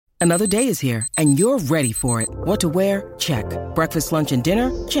Another day is here, and you're ready for it. What to wear? Check. Breakfast, lunch, and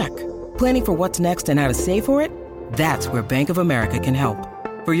dinner? Check. Planning for what's next and how to save for it? That's where Bank of America can help.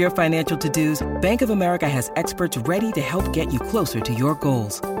 For your financial to-dos, Bank of America has experts ready to help get you closer to your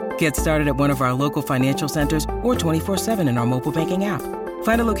goals. Get started at one of our local financial centers or 24/7 in our mobile banking app.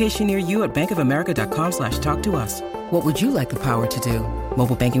 Find a location near you at bankofamerica.com/talktous. What would you like the power to do?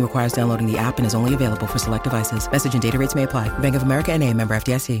 Mobile banking requires downloading the app and is only available for select devices. Message and data rates may apply. Bank of America N.A., member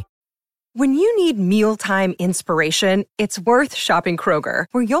FDIC. When you need mealtime inspiration, it's worth shopping Kroger,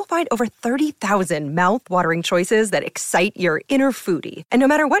 where you'll find over 30,000 mouth-watering choices that excite your inner foodie. And no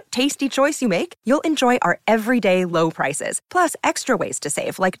matter what tasty choice you make, you'll enjoy our everyday low prices, plus extra ways to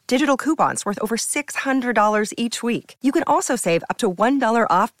save, like digital coupons worth over $600 each week. You can also save up to $1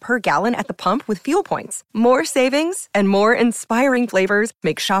 off per gallon at the pump with fuel points. More savings and more inspiring flavors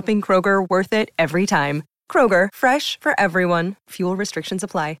make shopping Kroger worth it every time. Kroger, fresh for everyone. Fuel restrictions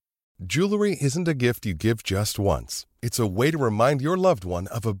apply. Jewelry isn't a gift you give just once. It's a way to remind your loved one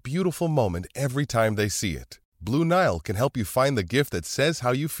of a beautiful moment every time they see it. Blue Nile can help you find the gift that says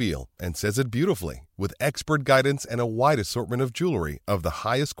how you feel and says it beautifully, with expert guidance and a wide assortment of jewelry of the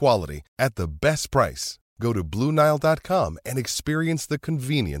highest quality at the best price. Go to BlueNile.com and experience the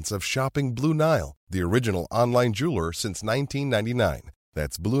convenience of shopping Blue Nile, the original online jeweler since 1999.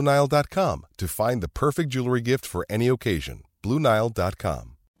 That's BlueNile.com to find the perfect jewelry gift for any occasion.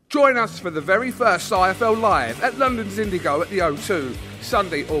 BlueNile.com. Join us for the very first IFL Live at London's Indigo at the O2,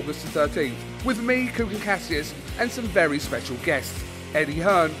 Sunday, August the 13th, with me, Cook and Cassius, and some very special guests. Eddie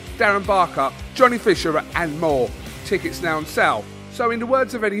Hearn, Darren Barker, Johnny Fisher and more. Tickets now on sale. So in the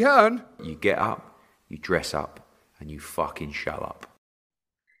words of Eddie Hearn, you get up, you dress up, and you fucking shut up.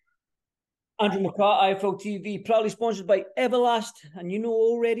 Andrew McCart, IFL TV, proudly sponsored by Everlast. And you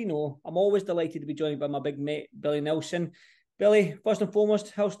already know, I'm always delighted to be joined by my big mate, Billy Nelson. Billy, first and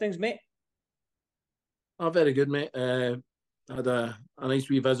foremost, how's things, mate? Oh, very good, mate. I had a nice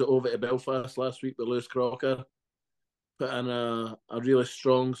wee visit over to Belfast last week with Lewis Crocker. Put in a really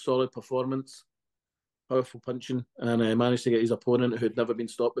strong, solid performance. Powerful punching. And managed to get his opponent, who had never been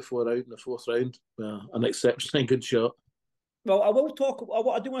stopped before, out in the fourth round. An exceptionally good shot. Well, I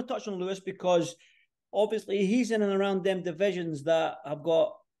do want to touch on Lewis, because obviously he's in and around them divisions that have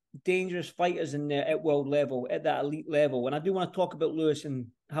got dangerous fighters in there at world level, at that elite level. And I do want to talk about Lewis and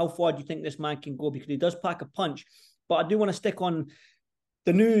how far do you think this man can go, because he does pack a punch. But I do want to stick on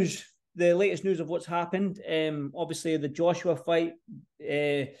the news, the latest news of what's happened. Obviously, the Joshua fight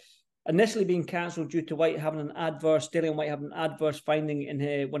initially being cancelled due to Dillian White having an adverse finding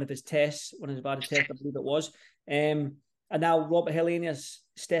in one of his tests, one of his body tests, I believe it was. And now Robert HELENIUS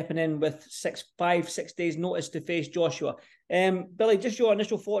stepping in with 6 days notice to face Joshua. Billy, just your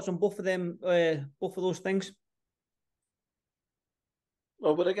initial thoughts on both of those things.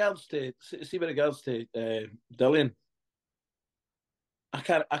 Well, with regards to Dillian,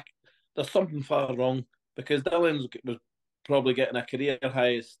 there's something far wrong, because Dillian was probably getting a career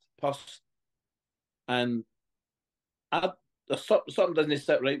highest purse, and something doesn't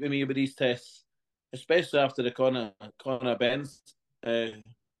sit right with me with these tests, especially after the Conor Benz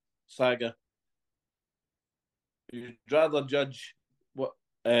saga. You'd rather judge what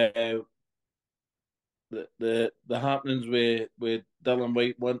the happenings with Dillian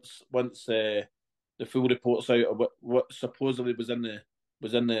White once the full reports out of what supposedly was in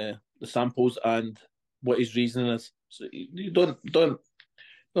the samples and what his reasoning is. So you don't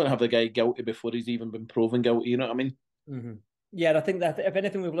have the guy guilty before he's even been proven guilty. You know what I mean? Mm-hmm. Yeah, I think that if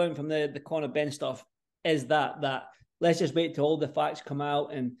anything we've learned from the Conor Ben stuff is that let's just wait till all the facts come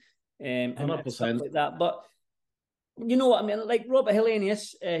out and 100%. stuff like that. But you know what I mean? Like Robert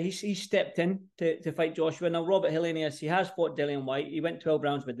HELENIUS, he stepped in to fight Joshua. Now, Robert HELENIUS, he has fought Dillian White. He went 12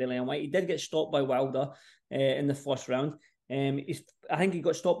 rounds with Dillian White. He did get stopped by Wilder in the first round. I think he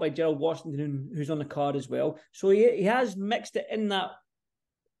got stopped by Gerald Washington, who's on the card as well. So he has mixed it in that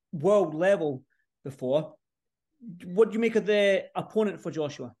world level before. What do you make of the opponent for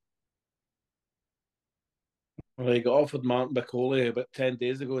Joshua? Well, he got offered Martin Bacoli about 10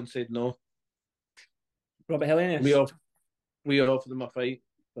 days ago and said no. Robert HELENIUS? We offered him a fight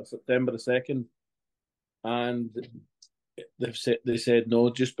for September the 2nd, and they said no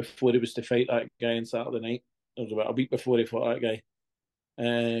just before he was to fight that guy on Saturday night. It was about a week before he fought that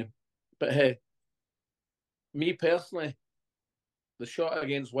guy. But hey, me personally, the shot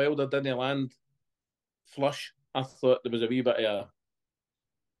against Wilder didn't land flush. I thought there was a wee bit of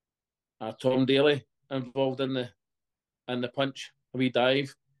a Tom Daly involved in the punch, a wee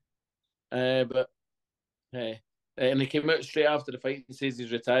dive. But hey, and he came out straight after the fight and says he's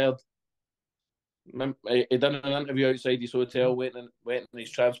retired. He done an interview outside his hotel, waiting in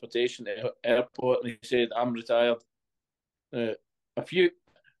his transportation to the airport, and he said, "I'm retired." Uh,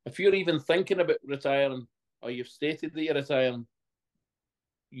 if you're even thinking about retiring, or you've stated that you're retiring,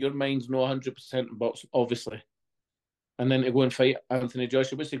 your mind's no 100% in boxing, obviously. And then to go and fight Anthony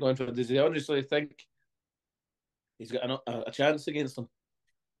Joshua, what's he going for? Does he honestly think he's got a chance against him?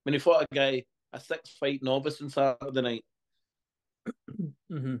 When he fought a 6-fight novice on Saturday night,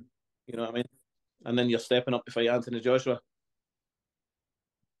 Mm-hmm. you know what I mean? And then you're stepping up to fight Anthony Joshua.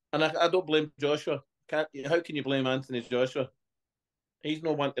 And I don't blame Joshua. How can you blame Anthony Joshua? He's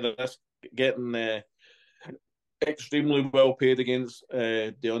no one to risk getting extremely well paid against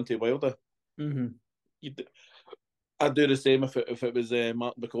Deontay Wilder. Mm-hmm. I'd do the same if it was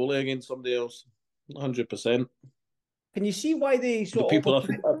Mark McCauley against somebody else, 100%. Can you see why they The people,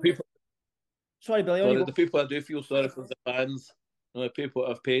 Sorry, Billy. sorry, the people I do feel sorry for the fans. You know, the people that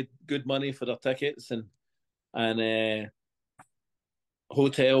have paid good money for their tickets and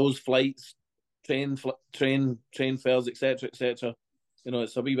hotels, flights, train fares, etc., etc. You know,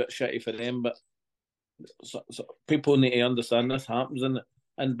 it's a wee bit shitty for them, but so people need to understand this happens in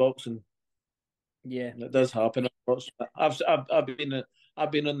boxing. Yeah, it does happen. I've been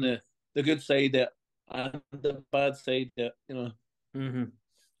on the good side that and the bad side that, you know. Mm-hmm.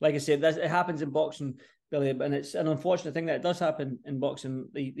 Like I said, it happens in boxing, Billy, and it's an unfortunate thing that it does happen in boxing.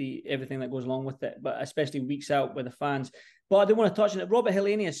 The everything that goes along with it, but especially weeks out with the fans. But I do want to touch on it. Robert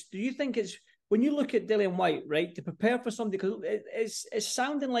Helenius, do you think it's when you look at Dillian White, right, to prepare for somebody, because it's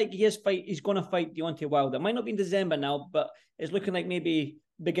sounding like he's going to fight Deontay Wilder. It might not be in December now, but it's looking like maybe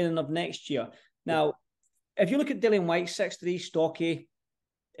beginning of next year. Now, if you look at Dillian White, 6'3", stocky,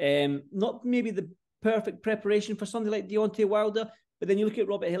 not maybe the perfect preparation for somebody like Deontay Wilder, but then you look at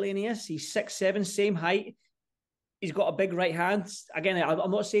Robert Helenius, he's 6'7", same height. He's got a big right hand. Again,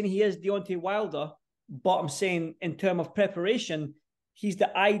 I'm not saying he is Deontay Wilder, but I'm saying in terms of preparation, he's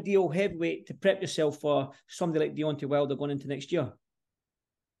the ideal heavyweight to prep yourself for somebody like Deontay Wilder going into next year.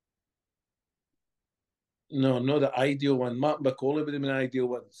 No, not the ideal one. Mark McCauley would have been an ideal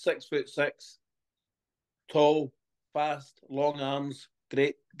one. 6'6", tall, fast, long arms,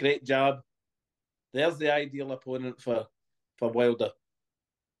 great jab. There's the ideal opponent for Wilder.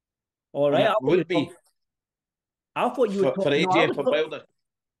 All right, I thought you would for AJ for Wilder.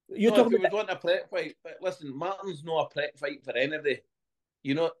 You're talking if he would want a prep fight, but listen, Martin's not a prep fight for anybody.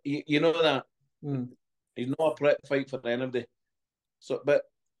 You know that. He's not a prep fight for anybody. So, but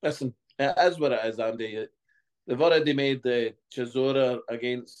listen, it is what it is, Andy. They've already made the Chisora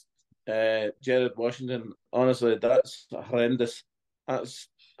against Jared Washington. Honestly, that's horrendous. That's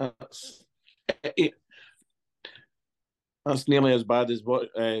nearly as bad as what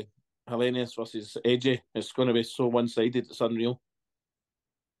Helenius versus AJ. It's going to be so one-sided. It's unreal.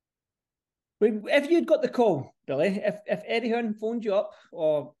 If you'd got the call, Billy, if Eddie Hearn phoned you up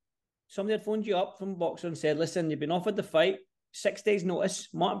or somebody had phoned you up from Boxer and said, listen, you've been offered the fight, 6 days notice,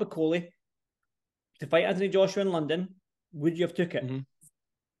 Martin McCauley, to fight Anthony Joshua in London, would you have took it? Mm-hmm.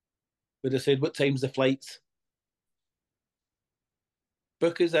 Would have said, what time's the flights?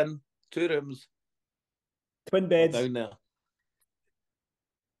 Book us in, 2 rooms. Twin beds. Down there.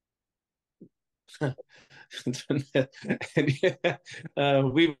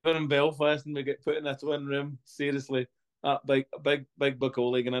 We were in Belfast and we get put in a twin room. Seriously, that big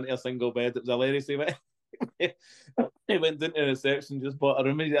McCauley going into a single bed. It was hilarious. He went into the reception, just bought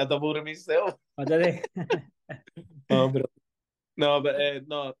a double room himself. Oh, did he? No.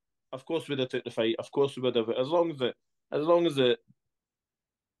 Of course we'd have took the fight. Of course we would have. As long as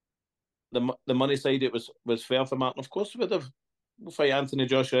the money side it was fair for Martin. Of course we would have. We'll fight Anthony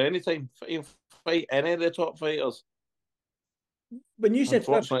Joshua anytime. Fight any of the top fighters. When you said,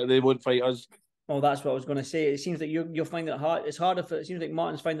 unfortunately, they won't fight us. Oh, that's what I was going to say. It seems like you'll find it hard. It's harder for. It seems like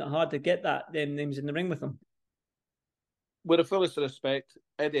Martin's finding it hard to get them names in the ring with him. With the fullest respect,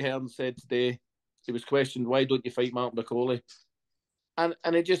 Eddie Hearn said today he was questioned, why don't you fight Martin McCauley? And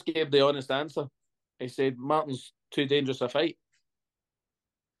he just gave the honest answer. He said Martin's too dangerous a fight.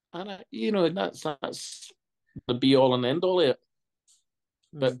 And that's the be all and end all of it.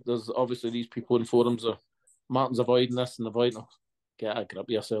 But there's obviously these people in forums of Martin's avoiding this and avoiding. Get a grip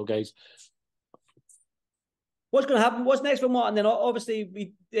yourself, guys. What's going to happen? What's next for Martin? Then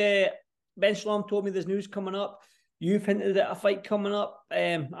obviously Ben Shalom told me there's news coming up. You've hinted at a fight coming up.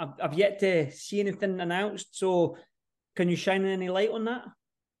 I've yet to see anything announced. So can you shine any light on that?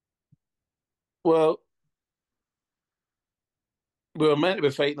 Well, we were meant to be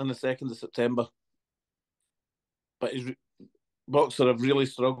fighting on the 2nd of September. But Boxer have really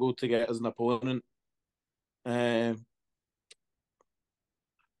struggled to get as an opponent.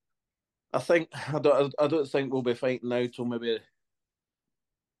 I don't think we'll be fighting now till maybe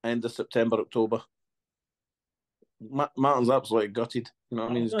end of September, October. Martin's absolutely gutted. You know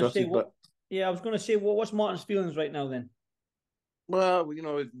what I mean? He's gutted, but yeah, I was going to say, what's Martin's feelings right now then? well, you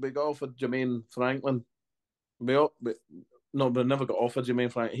know, we got offered Jermaine Franklin. We never got offered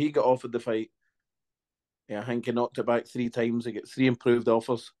Jermaine Franklin. He got offered the fight. Yeah, I think he knocked it back 3 times. He got 3 improved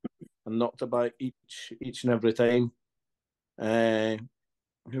offers and knocked it back each and every time.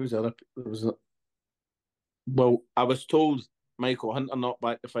 Who was the other? Well, I was told Michael Hunter knocked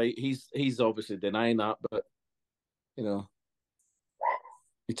back the fight. He's obviously denying that, but you know,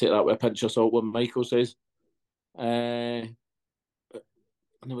 you take that with a pinch of salt. What Michael says. And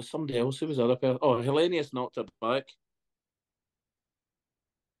there was somebody else who was the other person. Oh, HELENIUS knocked it back,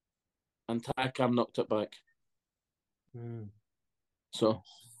 and Takam knocked it back. So,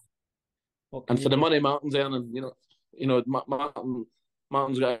 and for the money Martin's earning,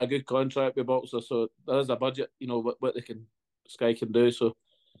 Martin's got a good contract with Boxer, so there is a budget. You know what Sky can do. So,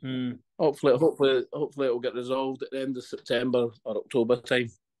 hopefully it will get resolved at the end of September or October time.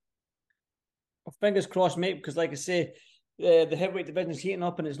 Well, fingers crossed, mate. Because, like I say, the heavyweight division is heating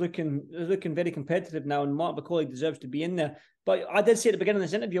up and it's looking very competitive now. And Martin McCauley deserves to be in there. But I did say at the beginning of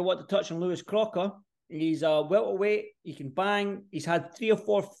this interview, I want to touch on Lewis Crocker. He's a welterweight. He can bang. He's had 3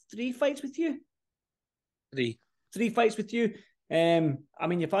 fights with you. 3 fights with you. I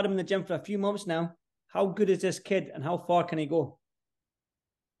mean, you've had him in the gym for a few months now. How good is this kid, and how far can he go?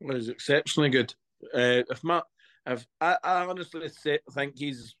 Well, he's exceptionally good. If I honestly think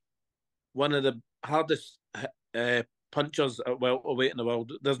he's one of the hardest punchers at welterweight in the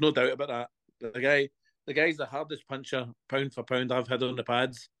world. There's no doubt about that. The guy's the hardest puncher, pound for pound, I've had on the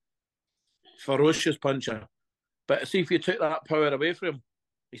pads. Ferocious puncher. But see, if you took that power away from him,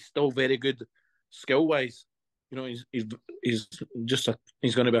 he's still very good skill wise. You know, he's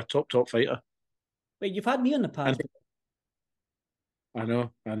going to be a top fighter. Wait, you've had me on the pads. I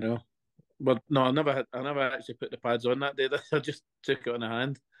know. But no, I never actually put the pads on that day. I just took it on the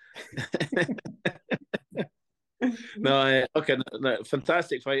hand. No,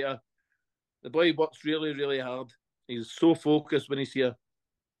 fantastic fighter. The boy works really, really hard. He's so focused when he's here.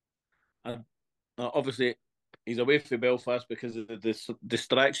 And obviously, he's away from Belfast because of the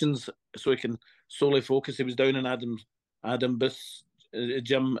distractions, so he can solely focus. He was down in Adam Buss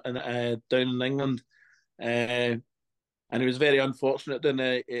gym down in England, and he was very unfortunate. Then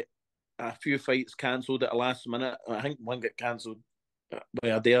a few fights cancelled at the last minute. I think one got cancelled by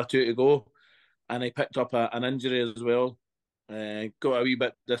a day or two to go, and he picked up an injury as well. Got a wee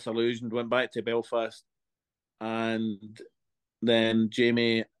bit disillusioned, went back to Belfast, and then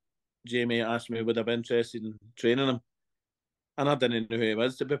Jamie asked me would I be interested in training him, and I didn't know who he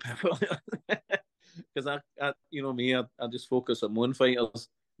was, to be perfectly honest, because I you know me, I just focus on one fighters,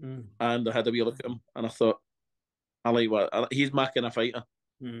 and I had a wee look at him, and I thought, I like he's making a fighter.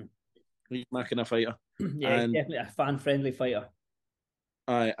 He's making a fighter. Yeah, and, he's definitely a fan-friendly fighter.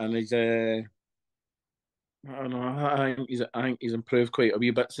 Aye, and he's I don't know. I think he's improved quite a wee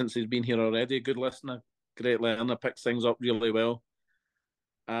bit since he's been here already. Good listener, great learner, picks things up really well.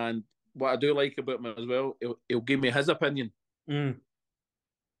 And what I do like about him as well, he'll give me his opinion. See,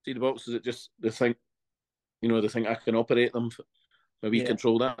 the boxers that just they think I can operate them, maybe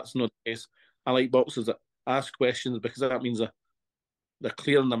control that. That's not the case. I like boxers that ask questions, because that means they're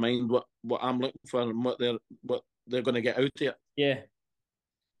clear in their mind what I'm looking for and what they're going to get out of it. Yeah.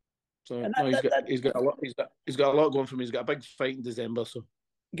 So he's got a lot. He's got a lot going for him. He's got a big fight in December. So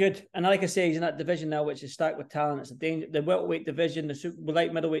good. And like I say, he's in that division now, which is stacked with talent. It's a danger. The welterweight division, the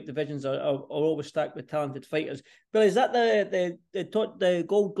light middleweight divisions are always stacked with talented fighters. Billy, is that the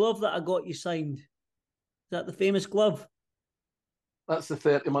gold glove that I got you signed? Is that the famous glove? That's the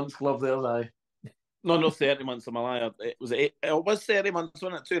 30 months glove there, aye. No, 30 months. I'm a liar. It was 30 months,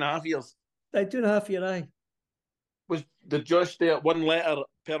 wasn't it? 2.5 years. 2.5 years, aye. Did Josh do it 1 letter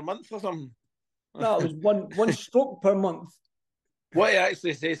per month or something? No, it was one stroke per month. What he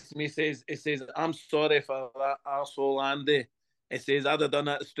actually says to me, he says, I'm sorry for that arsehole Andy. He says, I'd have done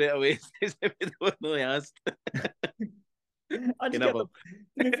that straight away. He says, if you don't know, he asked. Billy,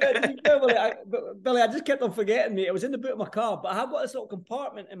 I just kept on forgetting, mate. It was in the boot of my car, but I have got this little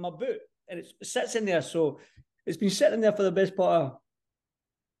compartment in my boot, and it sits in there. So it's been sitting there for the best part of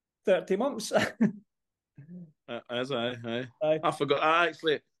 30 months. I forgot. I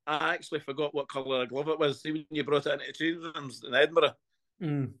actually forgot what colour of glove it was. See, when you brought it into the change rooms in Edinburgh,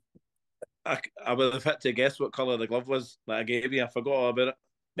 I would have had to guess what colour the glove was that I gave you. I forgot all about it.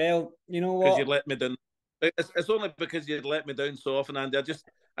 Well, you know what? Because you let me down. It's only because you'd let me down so often, Andy.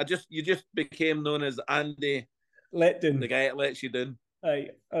 You just became known as Andy Let down. The guy that lets you down. Right,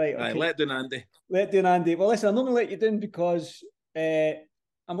 all right. Okay. Let down Andy. Let down Andy. Well, listen, I'm not going to let you down because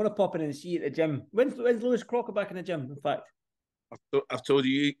I'm going to pop in and see you at the gym. When's Lewis Crocker back in the gym, in fact? I've told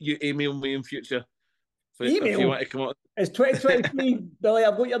you email me in future. Email? If you want to come on. It's 2023, Billy.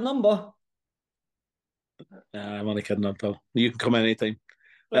 I've got your number. I'm only kidding, pal. You can come anytime.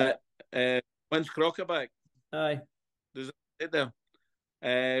 When's Crocker back? Aye. Does it there?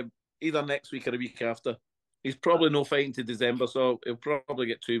 Either next week or a week after. He's probably no fighting to December, so he'll probably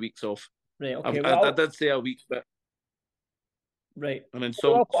get 2 weeks off. Right, okay. I did say a week, but right. And then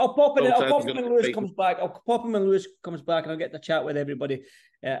I'll pop in. I'll pop in when Lewis comes back. I'll pop in when Lewis comes back, and I'll get to chat with everybody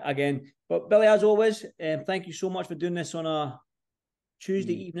again. But Billy, as always, thank you so much for doing this on a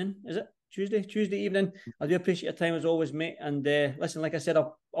Tuesday evening. Is it Tuesday evening? I do appreciate your time as always, mate. And listen, like I said,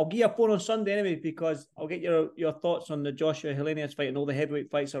 I'll give you a phone on Sunday anyway, because I'll get your thoughts on the Joshua Helenius fight and all the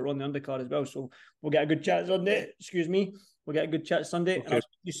heavyweight fights that are on the undercard as well. So we'll get a good chat Sunday. Excuse me. We'll get a good chat Sunday. Okay. And I'll see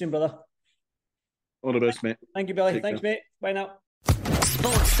you soon, brother. All the best, mate. Thank you, Billy. Thanks, mate. Bye now.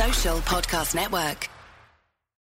 Sports Social Podcast Network.